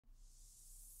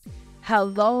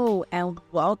Hello and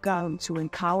welcome to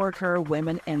EmpowerHer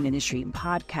Women in Ministry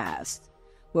podcast,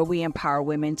 where we empower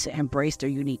women to embrace their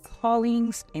unique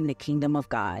callings in the kingdom of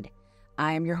God.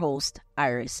 I am your host,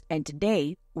 Iris, and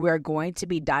today we're going to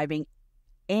be diving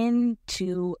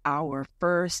into our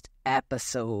first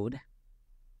episode.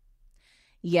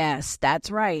 Yes,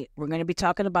 that's right. We're going to be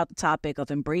talking about the topic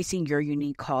of embracing your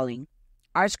unique calling.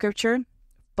 Our scripture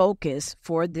focus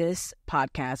for this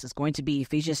podcast is going to be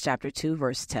Ephesians chapter 2,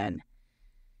 verse 10.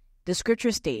 The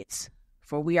scripture states,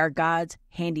 "For we are God's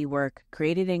handiwork,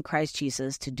 created in Christ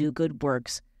Jesus to do good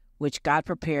works, which God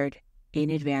prepared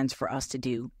in advance for us to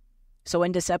do." So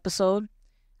in this episode,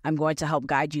 I'm going to help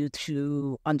guide you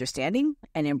to understanding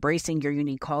and embracing your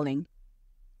unique calling.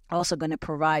 Also going to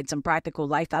provide some practical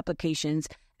life applications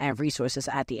and resources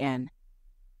at the end.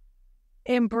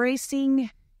 Embracing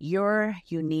your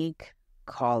unique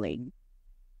calling.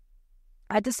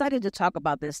 I decided to talk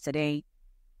about this today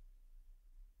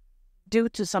due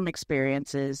to some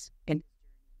experiences. And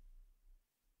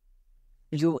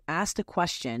you ask the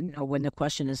question, or when the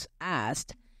question is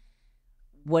asked,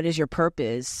 what is your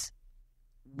purpose?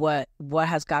 What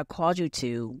has God called you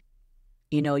to?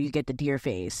 You get the deer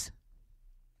face.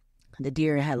 The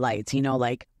deer in headlights,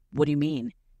 like, what do you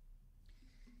mean?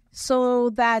 So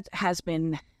that has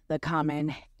been the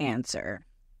common answer.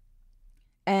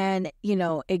 And,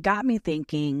 it got me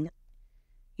thinking,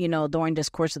 during this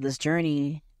course of this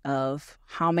journey of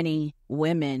how many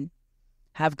women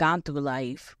have gone through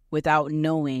life without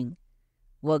knowing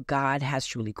what God has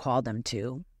truly called them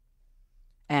to.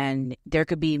 And there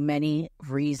could be many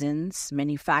reasons,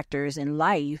 many factors in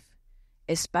life,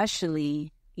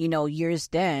 especially years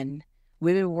then,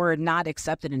 women were not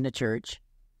accepted in the church.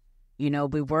 We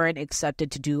weren't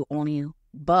accepted to do only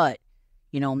but,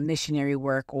 missionary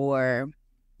work, or,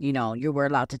 you were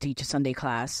allowed to teach a Sunday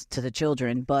class to the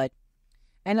children.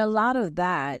 And a lot of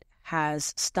that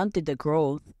has stunted the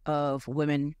growth of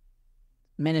women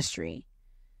ministry.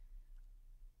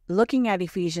 Looking at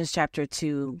Ephesians chapter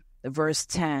 2, verse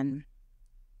 10,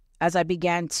 as I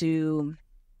began to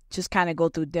just kind of go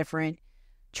through different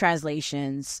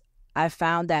translations, I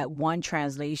found that one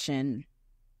translation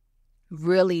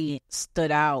really stood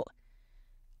out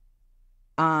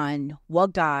on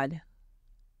what God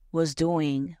was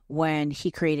doing when he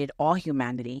created all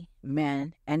humanity,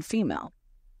 men and female.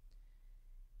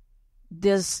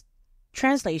 This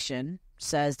translation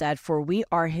says that for we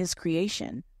are his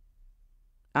creation.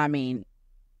 I mean,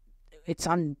 it's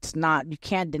not, you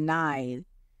can't deny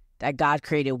that God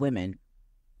created women.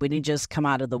 We didn't just come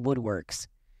out of the woodworks.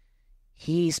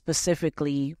 He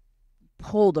specifically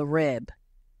pulled a rib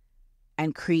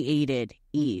and created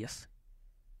Eve,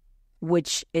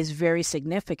 which is very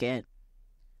significant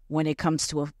when it comes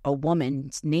to a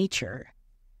woman's nature.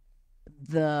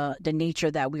 The nature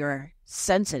that we are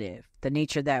sensitive, the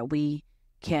nature that we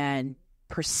can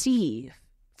perceive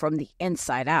from the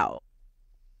inside out.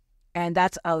 And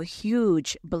that's a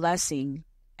huge blessing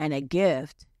and a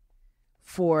gift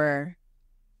for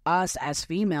us as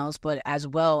females, but as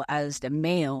well as the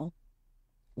male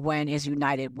when is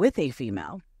united with a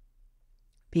female,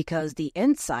 because the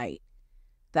insight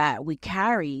that we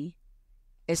carry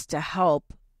is to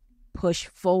help push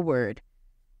forward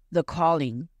the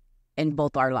calling in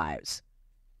both our lives.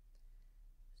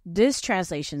 This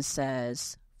translation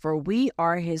says, "For we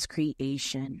are his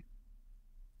creation,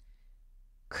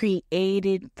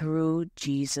 created through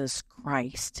Jesus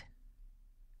Christ,"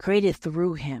 created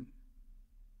through him,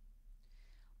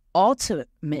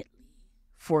 ultimately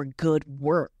for good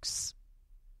works.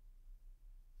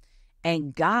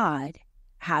 And God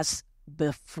has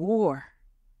before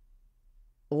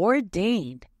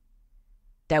ordained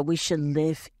that we should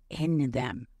live in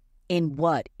them. In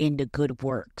what? In the good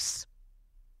works.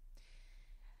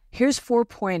 Here's 4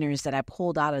 pointers that I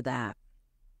pulled out of that.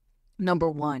 Number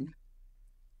 1,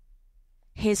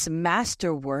 his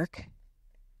masterwork,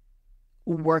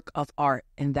 work of art,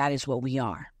 and that is what we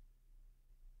are.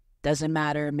 Doesn't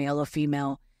matter, male or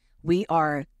female. We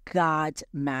are God's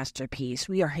masterpiece.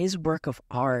 We are his work of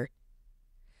art.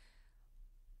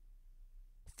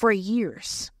 For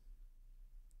years,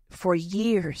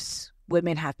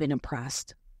 women have been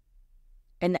oppressed.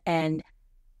 And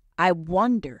I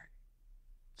wonder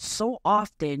so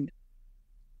often,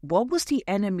 what was the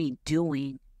enemy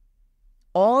doing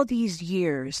all these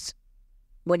years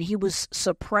when he was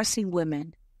suppressing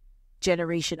women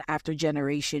generation after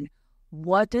generation?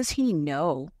 What does he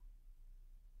know?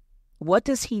 What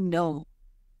does he know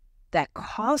that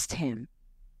caused him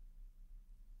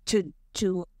to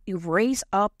raise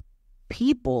up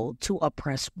people to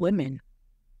oppress women,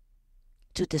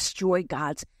 to destroy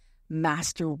God's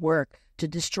masterwork, to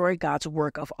destroy God's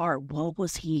work of art.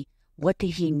 What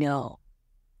did he know?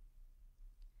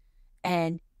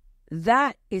 And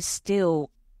that is still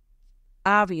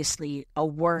obviously a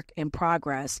work in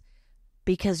progress,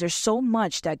 because there's so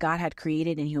much that God had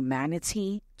created in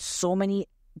humanity, so many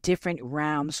different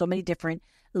realms, so many different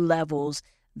levels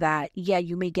that, yeah,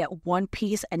 you may get one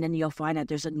piece and then you'll find that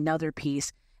there's another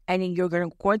piece. And then you're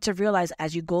going to realize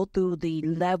as you go through the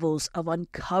levels of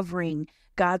uncovering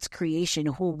God's creation,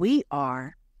 who we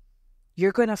are,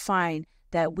 you're going to find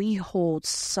that we hold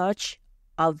such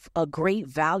of a great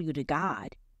value to God.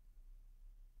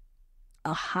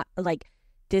 Like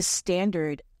this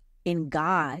standard in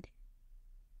God,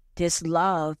 this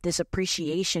love, this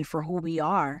appreciation for who we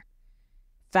are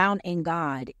found in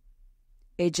God,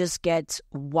 it just gets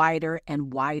wider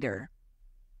and wider.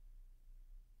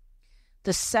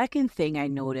 The second thing I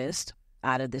noticed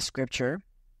out of this scripture,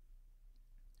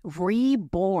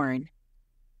 reborn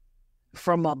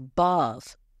from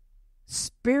above,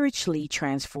 spiritually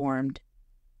transformed,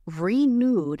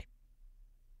 renewed,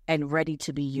 and ready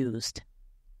to be used.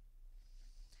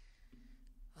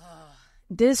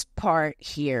 This part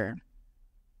here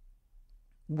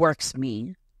works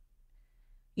me.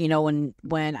 You know,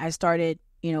 when I started,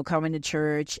 coming to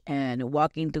church and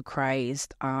walking through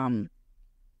Christ,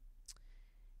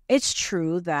 it's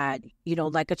true that,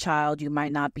 like a child, you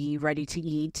might not be ready to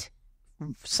eat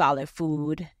solid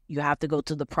food. You have to go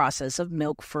through the process of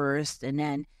milk first and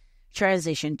then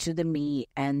transition to the meat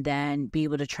and then be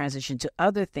able to transition to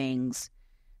other things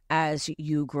as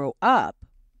you grow up.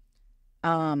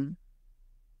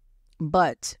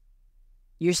 But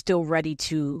you're still ready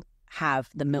to have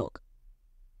the milk.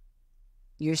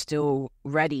 You're still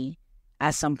ready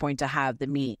at some point to have the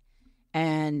meat.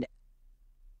 And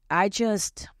I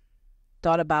just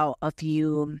thought about a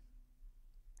few,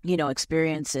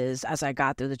 experiences as I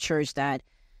got through the church, that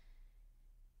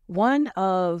one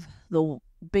of the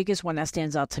biggest one that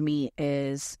stands out to me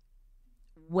is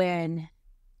when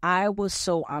I was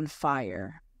so on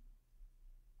fire,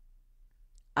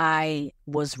 I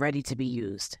was ready to be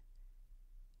used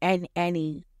in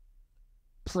any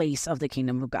place of the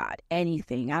kingdom of God,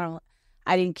 anything. I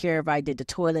didn't care if I did the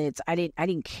toilets. I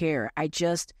didn't care. I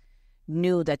just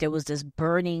knew that there was this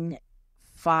burning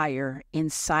fire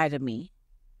inside of me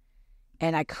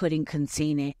and I couldn't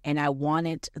contain it. And I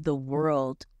wanted the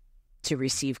world to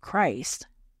receive Christ.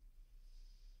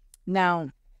 Now,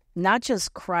 not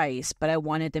just Christ, but I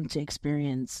wanted them to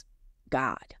experience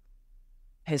God,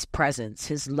 his presence,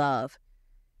 his love.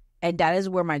 And that is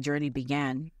where my journey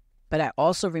began. But I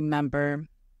also remember,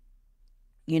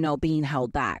 being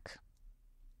held back.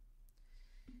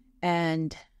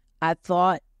 And I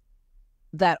thought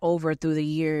that over through the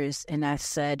years, and I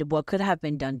said, what could have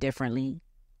been done differently?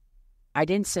 I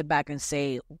didn't sit back and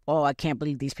say, oh, I can't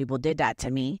believe these people did that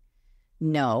to me.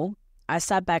 No, I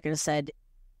sat back and said,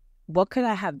 what could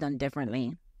I have done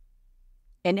differently?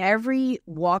 In every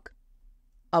walk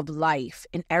of life,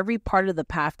 in every part of the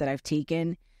path that I've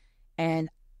taken, and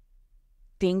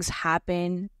things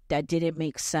happen that didn't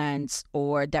make sense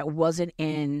or that wasn't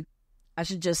I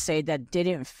should just say that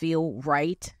didn't feel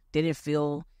right, didn't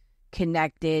feel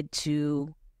connected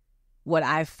to what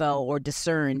I felt or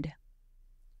discerned.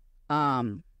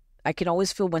 I can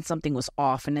always feel when something was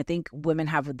off. And I think women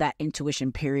have that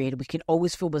intuition period. We can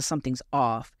always feel when something's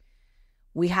off.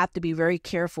 We have to be very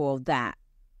careful of that.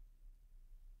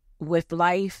 With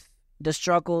life, the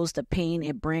struggles, the pain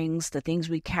it brings, the things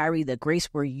we carry, the grace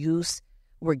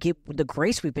the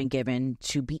grace we've been given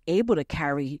to be able to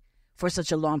carry for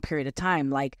such a long period of time,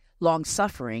 like long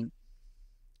suffering.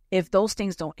 If those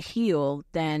things don't heal,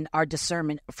 then our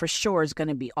discernment for sure is going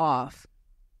to be off.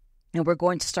 And we're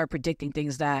going to start projecting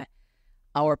things that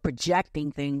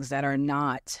are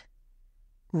not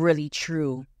really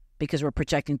true because we're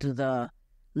projecting through the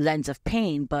lens of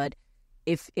pain. But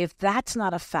if that's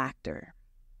not a factor,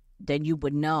 then you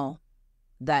would know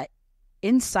that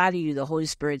inside of you, the Holy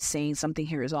Spirit's saying something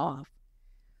here is off.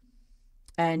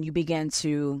 And you begin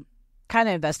to kind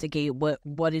of investigate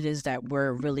what it is that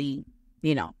we're really,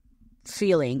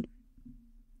 feeling.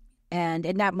 And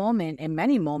in that moment, in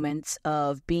many moments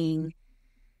of being,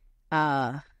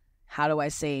 gone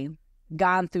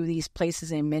through these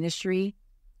places in ministry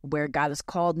where God has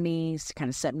called me, kind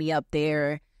of set me up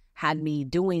there, had me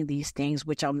doing these things,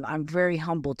 which I'm very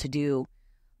humbled to do.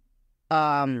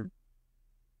 The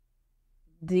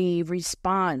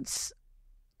response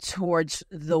towards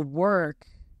the work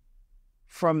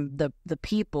from the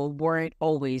people weren't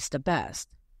always the best.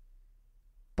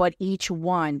 But each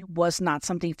one was not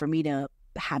something for me to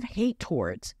have hate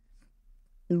towards,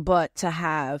 but to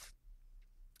have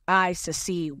eyes to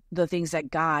see the things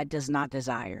that God does not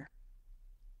desire,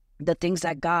 the things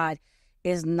that God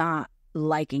is not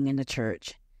liking in the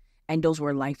church. And those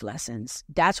were life lessons.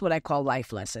 That's what I call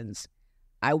life lessons.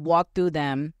 I walk through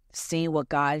them, seeing what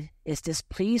God is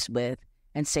displeased with,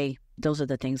 and say, those are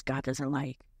the things God doesn't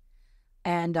like.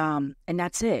 And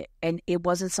that's it. And it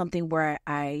wasn't something where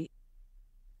I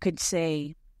could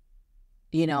say,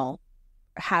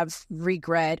 have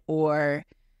regret or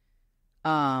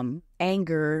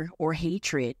anger or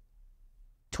hatred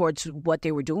towards what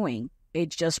they were doing. It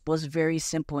just was very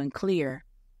simple and clear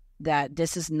that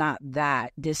this is not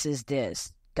that, this is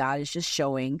this. God is just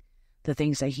showing the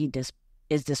things that he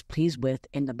is displeased with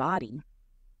in the body.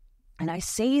 And I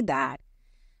say that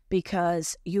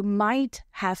because you might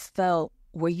have felt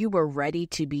where you were ready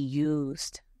to be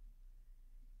used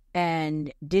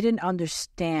and didn't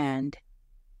understand,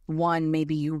 one,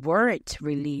 maybe you weren't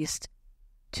released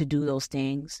to do those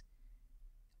things,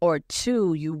 or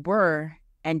two, you were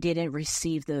and didn't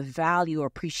receive the value or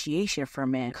appreciation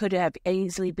from it. Could have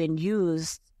easily been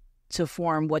used to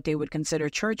form what they would consider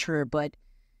church hurt, but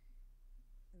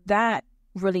that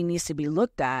really needs to be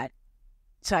looked at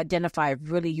to identify if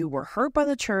really you were hurt by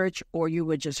the church or you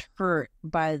were just hurt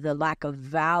by the lack of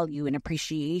value and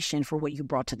appreciation for what you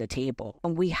brought to the table.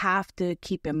 And we have to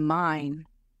keep in mind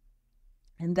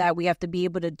and that we have to be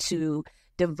able to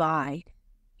divide.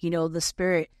 The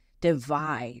Spirit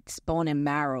divides bone and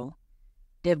marrow,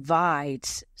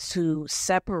 divides to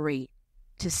separate,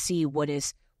 to see what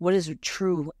is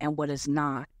true and what is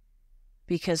not.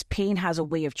 Because pain has a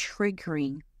way of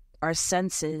triggering our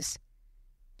senses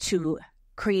to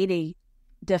create a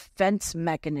defense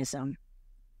mechanism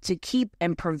to keep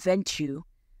and prevent you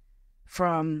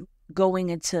from going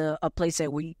into a place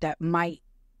that might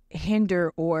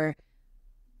hinder or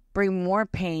bring more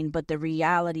pain. But the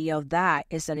reality of that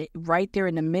is that right there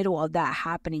in the middle of that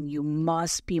happening, you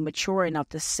must be mature enough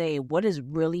to say what is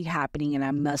really happening, and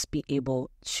I must be able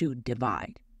to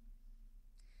divide.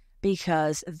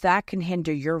 Because that can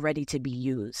hinder you're ready to be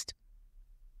used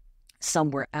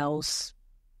somewhere else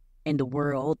in the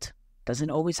world.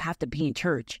 Doesn't always have to be in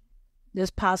church.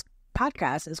 This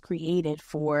podcast is created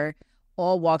for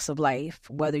all walks of life,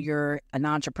 whether you're an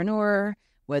entrepreneur,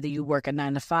 whether you work a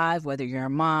 9 to 5, whether you're a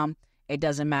mom, it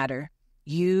doesn't matter.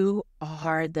 You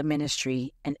are the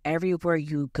ministry, and everywhere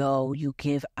you go, you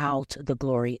give out the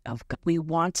glory of God. We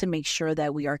want to make sure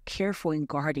that we are careful in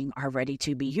guarding our ready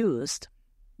to be used.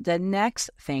 The next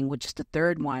thing, which is the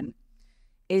third one,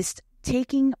 is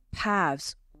taking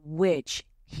paths which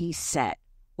he set.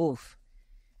 Oof.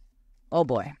 Oh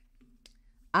boy.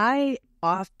 I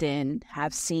often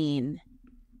have seen,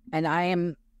 and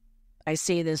I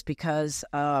say this because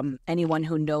anyone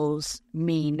who knows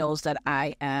me knows that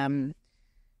I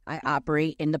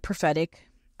operate in the prophetic.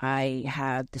 I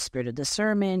have the spirit of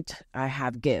discernment. I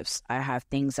have gifts. I have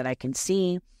things that I can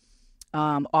see.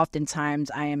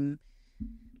 Oftentimes I am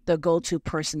the go-to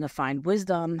person to find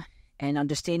wisdom and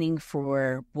understanding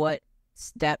for what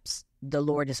steps the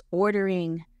Lord is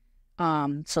ordering.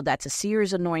 So that's a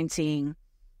seer's anointing.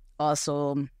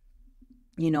 Also,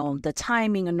 the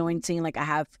timing anointing. Like I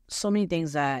have so many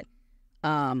things that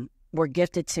were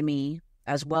gifted to me,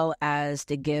 as well as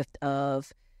the gift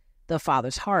of the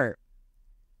Father's heart,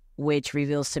 which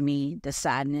reveals to me the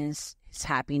sadness, his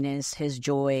happiness, his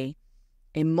joy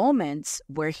in moments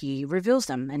where he reveals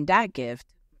them. And that gift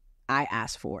I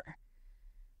asked for.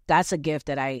 That's a gift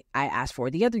that I asked for.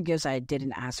 The other gifts I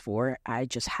didn't ask for, I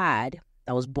just had,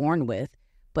 I was born with.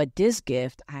 But this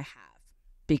gift I have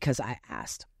because I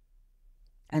asked.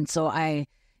 And so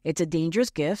it's a dangerous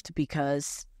gift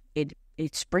because it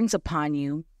springs upon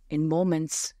you in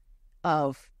moments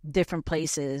of different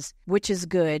places, which is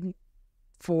good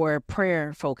for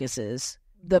prayer focuses.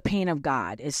 The pain of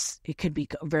God it could be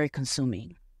very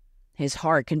consuming. His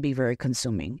heart can be very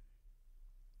consuming.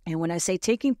 And when I say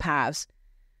taking paths,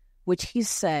 which he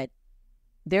said,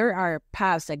 there are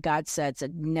paths that God says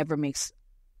that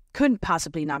couldn't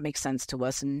possibly not make sense to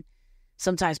us, and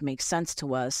sometimes make sense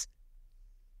to us.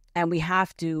 And we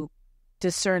have to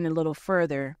discern a little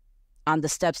further on the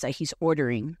steps that he's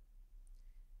ordering.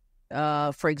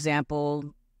 For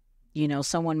example,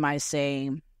 someone might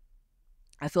say,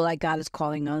 I feel like God is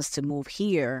calling us to move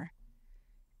here.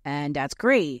 And that's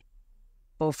great.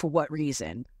 But for what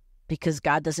reason? Because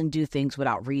God doesn't do things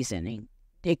without reasoning.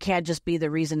 It can't just be the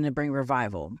reason to bring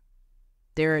revival.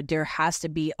 There has to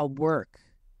be a work.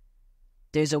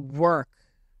 There's a work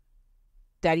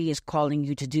that he is calling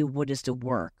you to do. What is the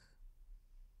work?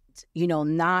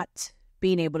 Not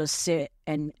being able to sit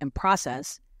and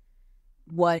process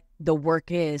what the work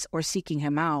is or seeking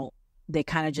him out. They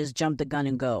kind of just jump the gun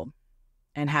and go.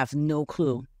 and have no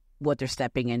clue what they're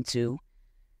stepping into,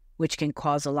 which can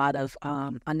cause a lot of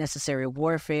unnecessary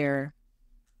warfare,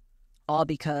 all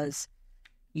because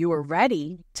you were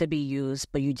ready to be used,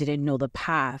 but you didn't know the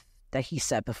path that he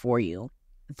set before you.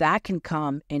 That can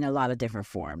come in a lot of different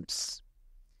forms.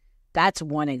 That's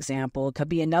one example. It could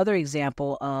be another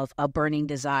example of a burning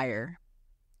desire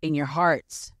in your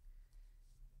hearts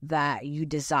that you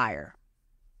desire.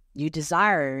 You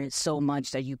desire it so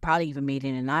much that you probably even made it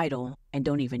an idol and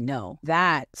don't even know.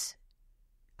 That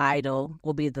idol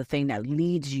will be the thing that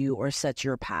leads you or sets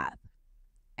your path.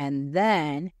 And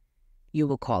then you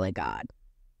will call it God.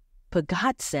 But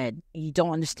God said, you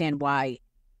don't understand why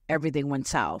everything went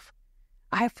south.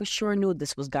 I for sure knew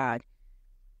this was God.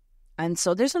 And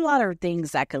so there's a lot of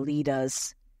things that could lead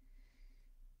us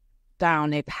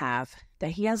down a path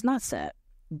that he has not set.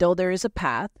 Though there is a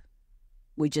path,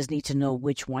 we just need to know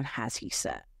which one has he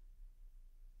set.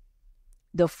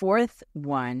 The fourth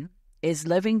one is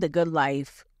living the good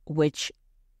life which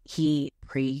he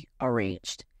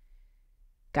prearranged.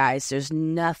 Guys, there's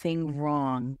nothing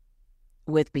wrong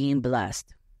with being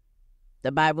blessed.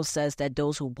 The Bible says that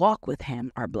those who walk with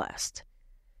him are blessed.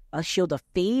 A shield of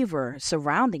favor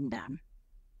surrounding them.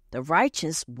 The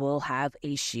righteous will have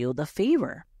a shield of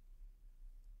favor.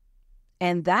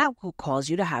 And that will cause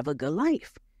you to have a good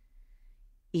life.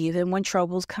 Even when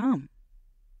troubles come,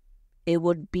 it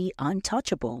would be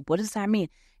untouchable. What does that mean?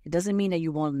 It doesn't mean that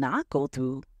you will not go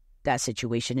through that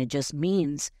situation. It just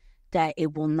means that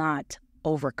it will not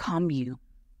overcome you.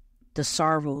 The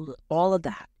sorrow, all of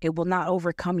that. It will not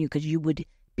overcome you because you would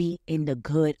be in the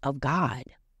good of God.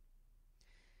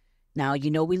 Now,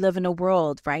 we live in a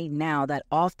world right now that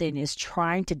often is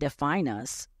trying to define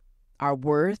us, our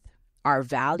worth, our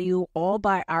value, all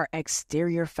by our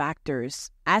exterior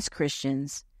factors. As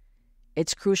Christians,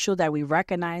 it's crucial that we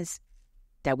recognize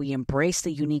that we embrace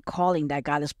the unique calling that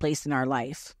God has placed in our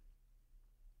life.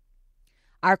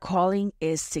 Our calling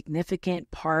is a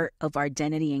significant part of our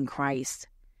identity in Christ.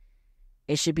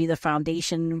 It should be the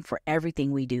foundation for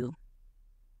everything we do.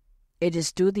 It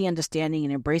is through the understanding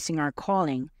and embracing our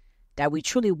calling that we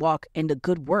truly walk in the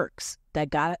good works that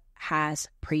God has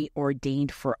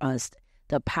preordained for us,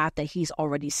 the path that he's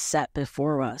already set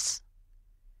before us.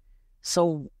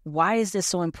 So why is this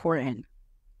so important?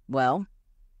 Well,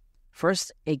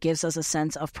 first, it gives us a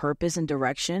sense of purpose and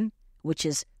direction, which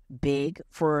is big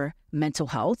for mental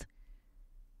health.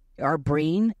 Our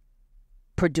brain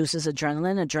produces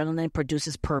adrenaline. Adrenaline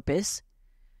produces purpose.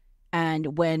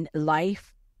 And when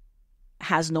life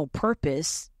has no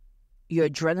purpose, your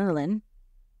adrenaline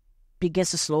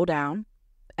begins to slow down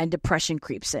and depression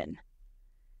creeps in.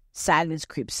 Sadness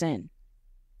creeps in.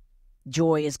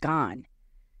 Joy is gone.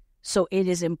 So it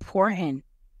is important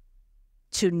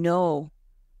to know,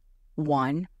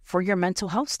 one, for your mental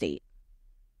health state.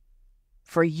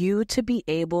 For you to be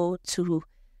able to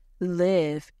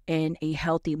live in a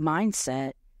healthy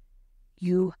mindset,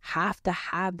 you have to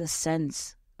have the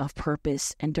sense of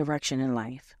purpose and direction in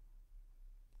life.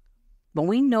 When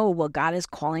we know what God is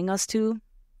calling us to,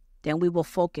 then we will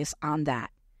focus on that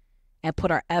and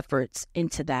put our efforts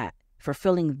into that,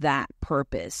 fulfilling that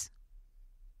purpose.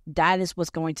 That is what's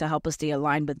going to help us stay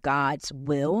aligned with God's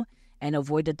will and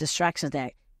avoid the distractions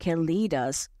that can lead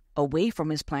us away from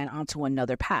his plan onto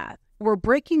another path. We're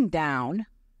breaking down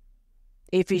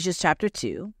Ephesians chapter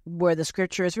 2, where the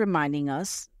scripture is reminding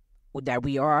us that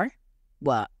we are,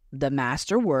 the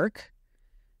masterwork,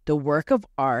 the work of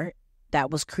art that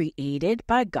was created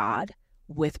by God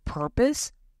with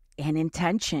purpose and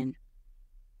intention.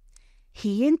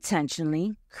 He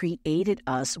intentionally created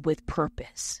us with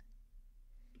purpose.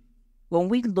 When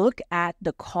we look at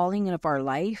the calling of our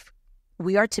life,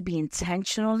 we are to be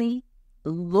intentionally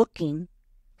looking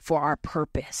for our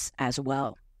purpose as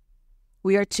well.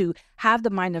 We are to have the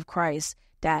mind of Christ,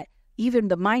 that even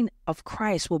the mind of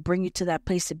Christ will bring you to that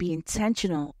place to be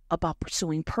intentional about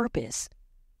pursuing purpose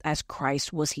as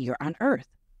Christ was here on earth.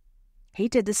 He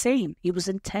did the same. He was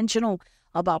intentional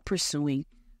about pursuing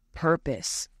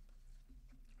purpose.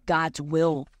 God's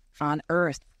will on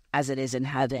earth as it is in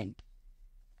heaven.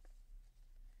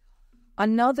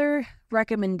 Another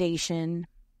recommendation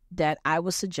that I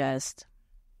would suggest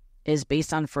is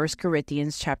based on 1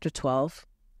 Corinthians chapter 12,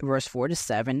 verse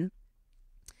 4-7.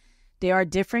 There are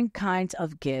different kinds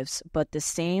of gifts, but the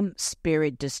same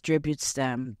Spirit distributes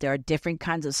them. There are different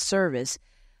kinds of service,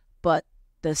 but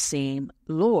the same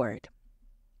Lord.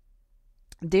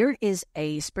 There is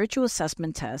a spiritual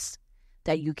assessment test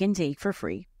that you can take for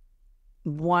free.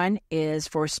 One is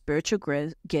for spiritual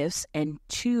gifts, and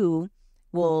two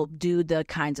will do the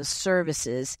kinds of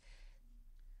services.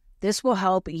 This will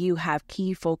help you have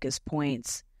key focus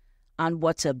points on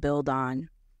what to build on.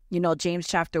 James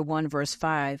chapter 1, verse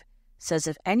 5 says,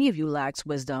 if any of you lacks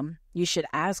wisdom, you should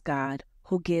ask God,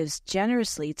 who gives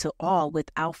generously to all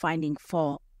without finding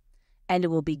fault, and it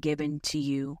will be given to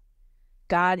you.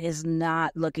 God is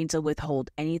not looking to withhold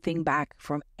anything back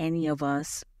from any of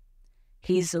us.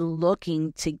 He's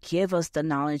looking to give us the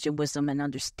knowledge and wisdom and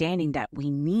understanding that we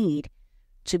need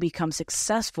to become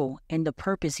successful in the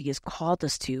purpose He has called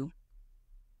us to.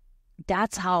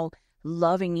 That's how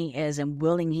loving He is and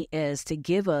willing He is to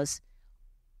give us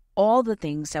all the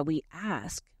things that we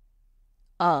ask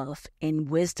of in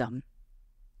wisdom.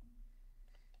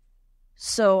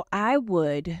 So I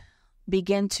would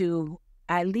begin to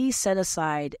at least set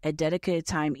aside a dedicated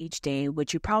time each day,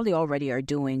 which you probably already are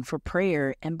doing, for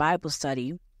prayer and Bible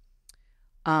study.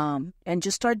 And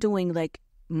just start doing like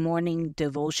morning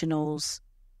devotionals,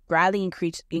 gradually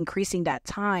increasing that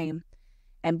time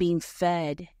and being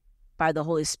fed by the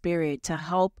Holy Spirit to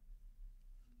help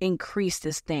increase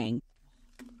this thing.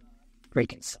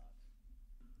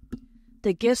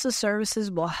 The gifts of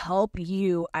services will help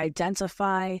you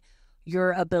identify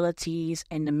your abilities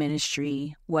in the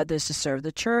ministry, whether it's to serve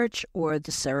the church or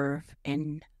to serve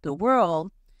in the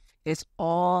world. It's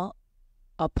all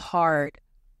a part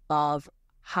of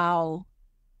how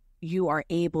you are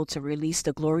able to release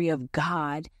the glory of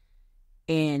God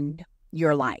in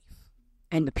your life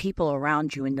and the people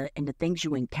around you and the things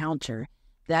you encounter.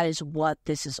 That is what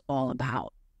this is all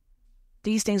about.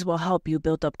 These things will help you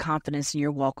build up confidence in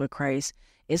your walk with Christ.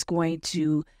 It's going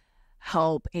to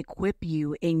help equip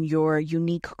you in your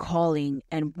unique calling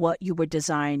and what you were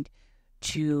designed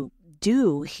to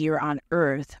do here on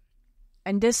earth.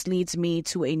 And this leads me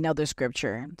to another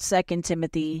scripture, 2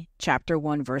 Timothy chapter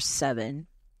 1, verse 7.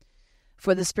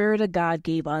 For the Spirit of God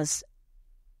does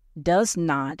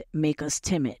not make us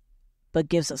timid, but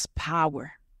gives us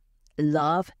power,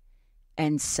 love,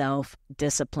 and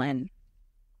self-discipline.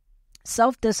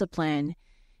 Self-discipline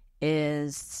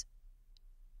is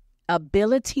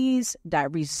abilities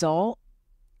that result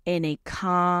in a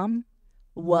calm,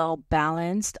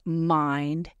 well-balanced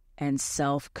mind and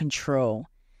self-control.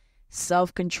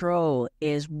 Self-control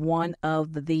is one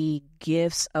of the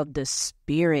gifts of the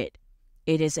Spirit.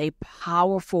 It is a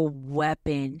powerful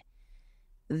weapon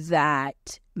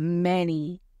that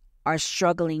many are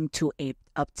struggling to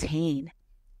obtain.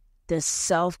 The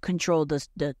self-control,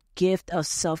 the gift of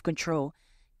self-control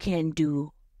can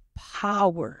do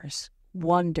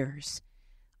wonders.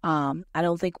 I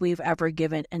don't think we've ever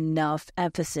given enough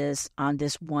emphasis on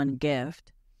this one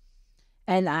gift.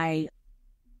 And I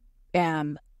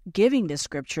am giving this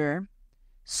scripture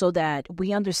so that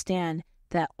we understand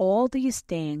that all these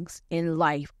things in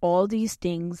life, all these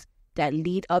things that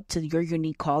lead up to your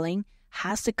unique calling,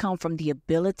 has to come from the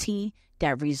ability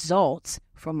that results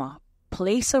from a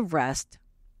place of rest,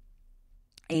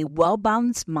 a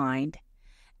well-balanced mind,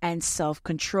 and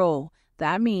self-control.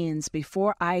 That means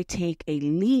before I take a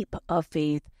leap of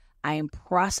faith, I am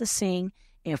processing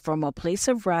and from a place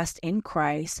of rest in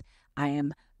Christ. I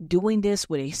am doing this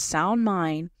with a sound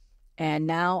mind, and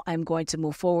now I'm going to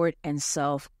move forward in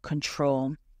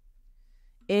self-control.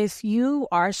 If you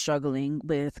are struggling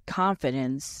with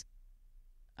confidence,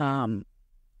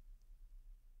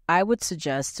 I would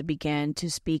suggest to begin to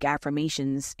speak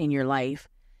affirmations in your life.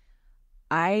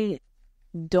 I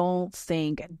don't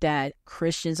think that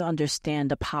Christians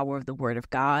understand the power of the Word of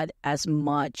God as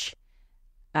much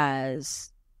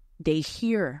as they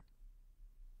hear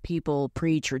people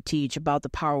preach or teach about the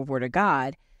power of the Word of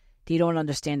God. They don't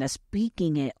understand that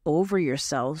speaking it over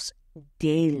yourselves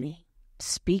daily,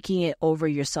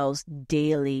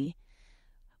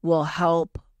 will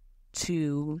help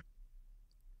to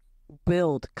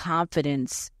build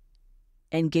confidence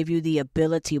and give you the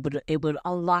ability, but it would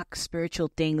unlock spiritual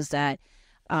things that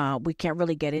we can't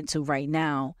really get into right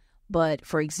now. But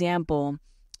for example,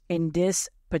 in this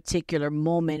particular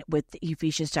moment with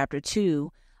Ephesians chapter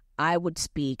 2, I would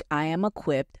speak, I am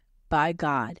equipped by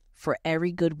God for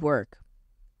every good work.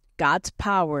 God's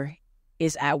power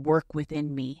is at work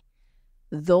within me.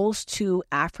 Those two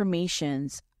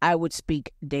affirmations I would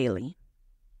speak daily.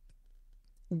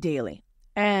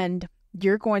 And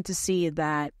you're going to see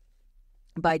that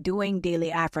by doing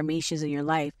daily affirmations in your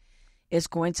life, it's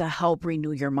going to help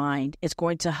renew your mind. It's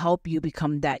going to help you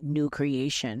become that new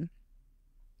creation.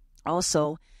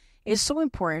 Also, it's so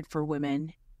important for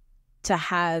women to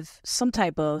have some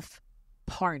type of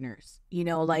partners,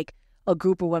 like a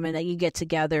group of women that you get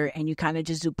together and you kind of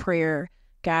just do prayer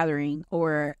gathering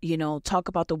or, talk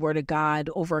about the Word of God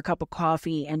over a cup of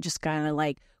coffee and just kind of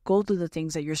like go through the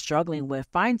things that you're struggling with.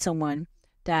 Find someone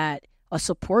that a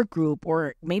support group,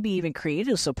 or maybe even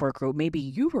created a support group. Maybe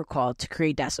you were called to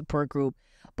create that support group,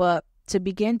 but to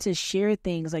begin to share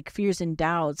things like fears and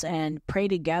doubts and pray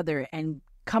together and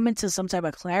come into some type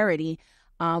of clarity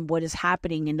on what is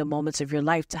happening in the moments of your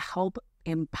life to help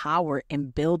empower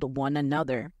and build one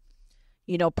another.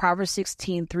 Proverbs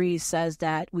 16:3 says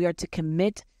that we are to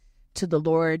commit to the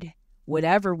Lord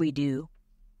whatever we do,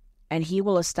 and he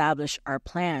will establish our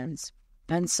plans.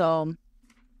 And so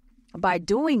by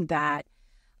doing that,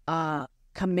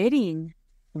 committing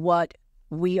what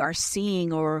we are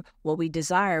seeing or what we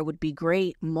desire would be a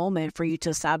great moment for you to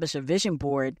establish a vision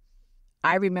board.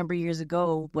 I remember years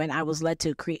ago when I was led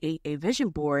to create a vision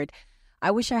board.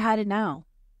 I wish I had it now.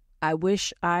 I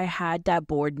wish I had that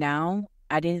board now.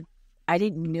 I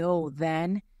didn't know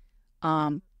then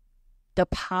the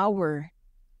power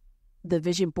the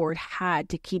vision board had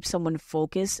to keep someone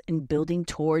focused and building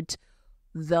towards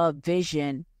the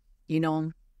vision.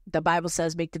 The Bible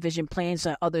says, make the vision plain so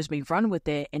that others may run with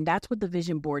it. And that's what the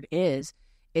vision board is.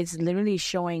 It's literally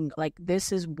showing, like,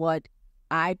 this is what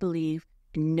I believe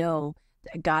and know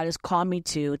that God has called me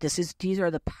to. These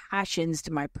are the passions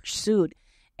to my pursuit.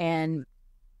 And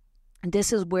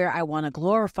this is where I want to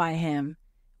glorify him,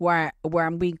 where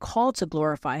I'm being called to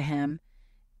glorify him.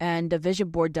 And the vision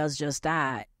board does just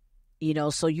that.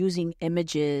 So using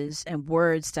images and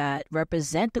words that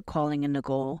represent the calling and the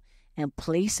goal and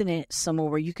placing it somewhere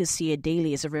where you can see it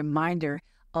daily as a reminder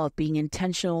of being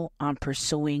intentional on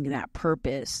pursuing that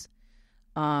purpose.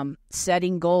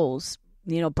 Setting goals,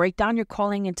 break down your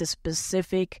calling into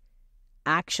specific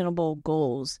actionable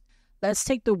goals. Let's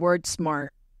take the word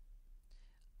SMART.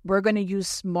 We're going to use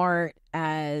SMART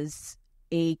as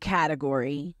a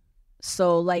category.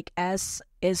 So like S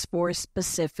is for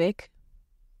specific,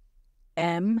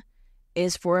 M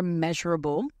is for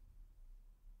measurable,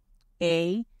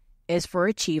 A is for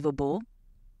achievable,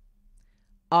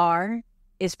 R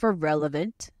is for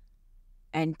relevant,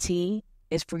 and T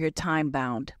is for your time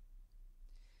bound.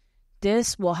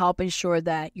 This will help ensure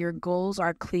that your goals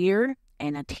are clear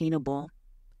and attainable.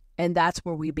 And that's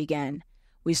where we begin.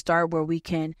 We start where we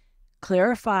can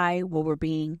clarify what we're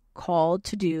being called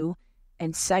to do,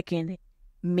 and second,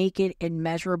 make it in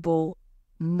measurable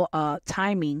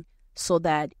timing so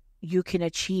that you can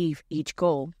achieve each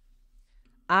goal.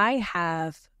 I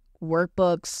have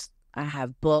workbooks, I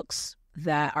have books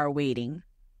that are waiting.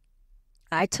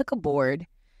 I took a board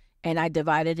and I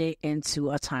divided it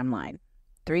into a timeline.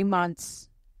 3 months,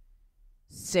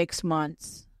 6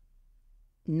 months,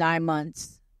 9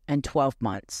 months, and 12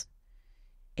 months.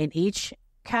 In each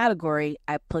category,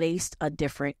 I placed a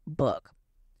different book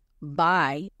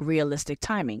by realistic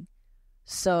timing.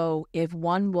 So if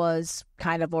one was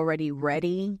kind of already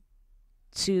ready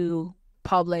to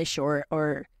publish or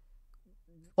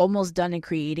almost done in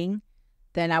creating,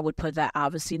 then I would put that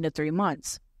obviously into 3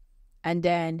 months. And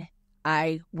then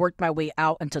I worked my way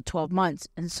out until 12 months.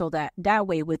 And so that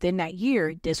way, within that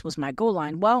year, this was my goal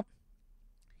line. Well,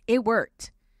 it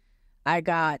worked. I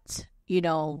got,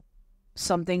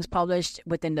 some things published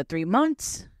within the 3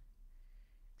 months.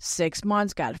 6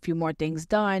 months, got a few more things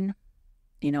done.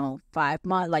 5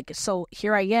 months. So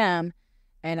here I am,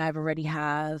 and I've already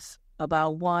have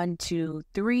about 1, 2,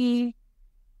 3,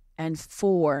 and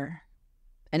 4.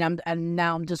 And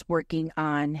now I'm just working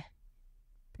on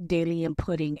daily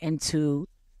inputting into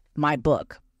my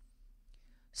book.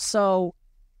 So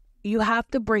you have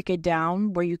to break it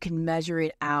down where you can measure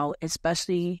it out,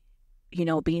 especially,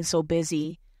 being so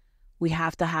busy. We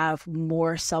have to have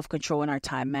more self-control in our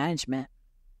time management.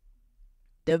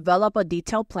 Develop a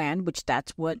detailed plan, which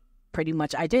that's what pretty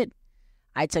much I did.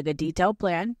 I took a detailed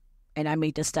plan and I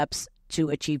made the steps to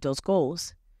achieve those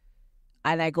goals.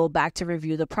 And I go back to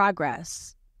review the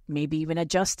progress, maybe even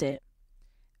adjust it.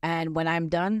 And when I'm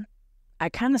done, I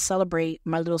kind of celebrate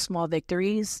my little small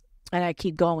victories and I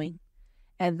keep going.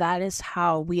 And that is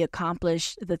how we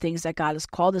accomplish the things that God has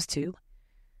called us to.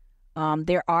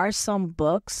 There are some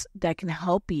books that can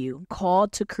help you.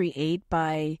 Called to Create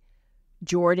by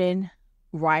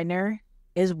Raynor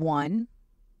is one.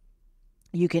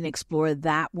 You can explore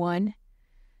that one.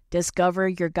 Discover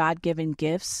Your God-Given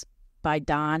Gifts by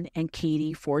Don and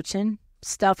Katie Fortune.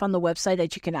 Stuff on the website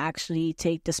that you can actually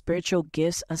take, the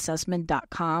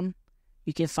spiritualgiftsassessment.com.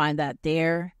 You can find that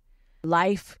there.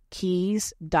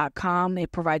 Lifekeys.com.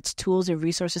 It provides tools and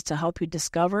resources to help you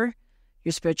discover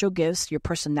your spiritual gifts, your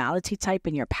personality type,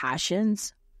 and your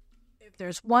passions. If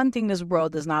there's one thing this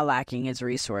world is not lacking, it's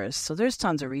resource. So there's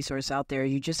tons of resource out there.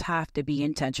 You just have to be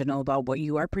intentional about what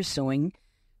you are pursuing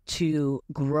to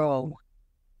grow.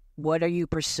 What are you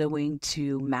pursuing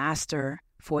to master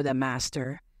for the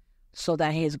master so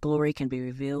that his glory can be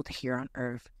revealed here on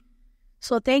earth?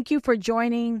 So thank you for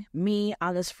joining me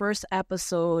on this first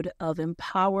episode of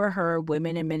Empower Her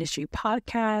Women in Ministry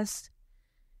podcast.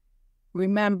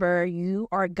 Remember, you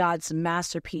are God's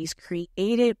masterpiece,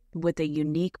 created with a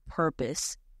unique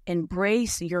purpose.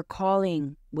 Embrace your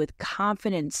calling with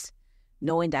confidence,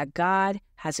 knowing that God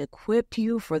has equipped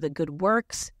you for the good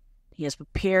works He has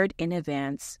prepared in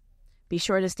advance. Be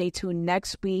sure to stay tuned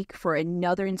next week for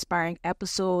another inspiring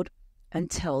episode.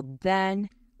 Until then,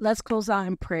 let's close out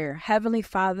in prayer. Heavenly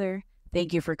Father,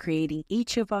 thank you for creating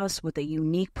each of us with a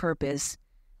unique purpose.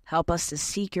 Help us to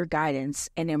seek your guidance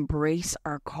and embrace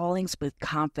our callings with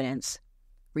confidence.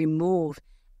 Remove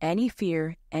any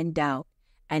fear and doubt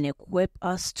and equip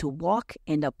us to walk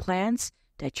in the plans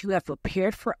that you have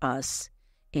prepared for us.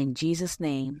 In Jesus'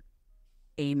 name,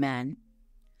 amen.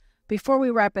 Before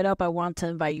we wrap it up, I want to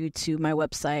invite you to my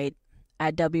website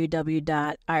at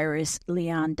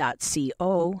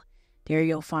www.irisleon.co. There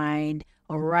you'll find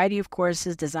a variety of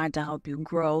courses designed to help you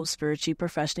grow spiritually,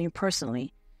 professionally, and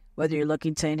personally. Whether you're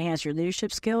looking to enhance your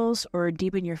leadership skills or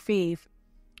deepen your faith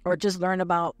or just learn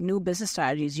about new business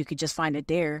strategies, you can just find it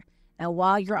there. And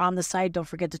while you're on the site, don't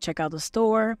forget to check out the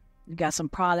store. We've got some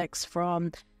products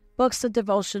from books to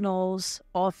devotionals,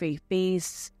 all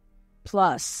faith-based.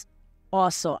 Plus,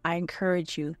 also, I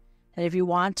encourage you that if you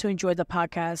want to enjoy the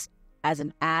podcast as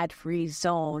an ad-free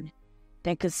zone,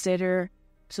 then consider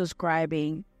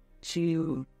subscribing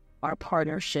to our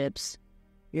partnerships.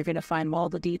 You're going to find all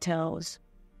the details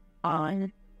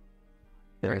on.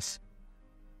 Yes.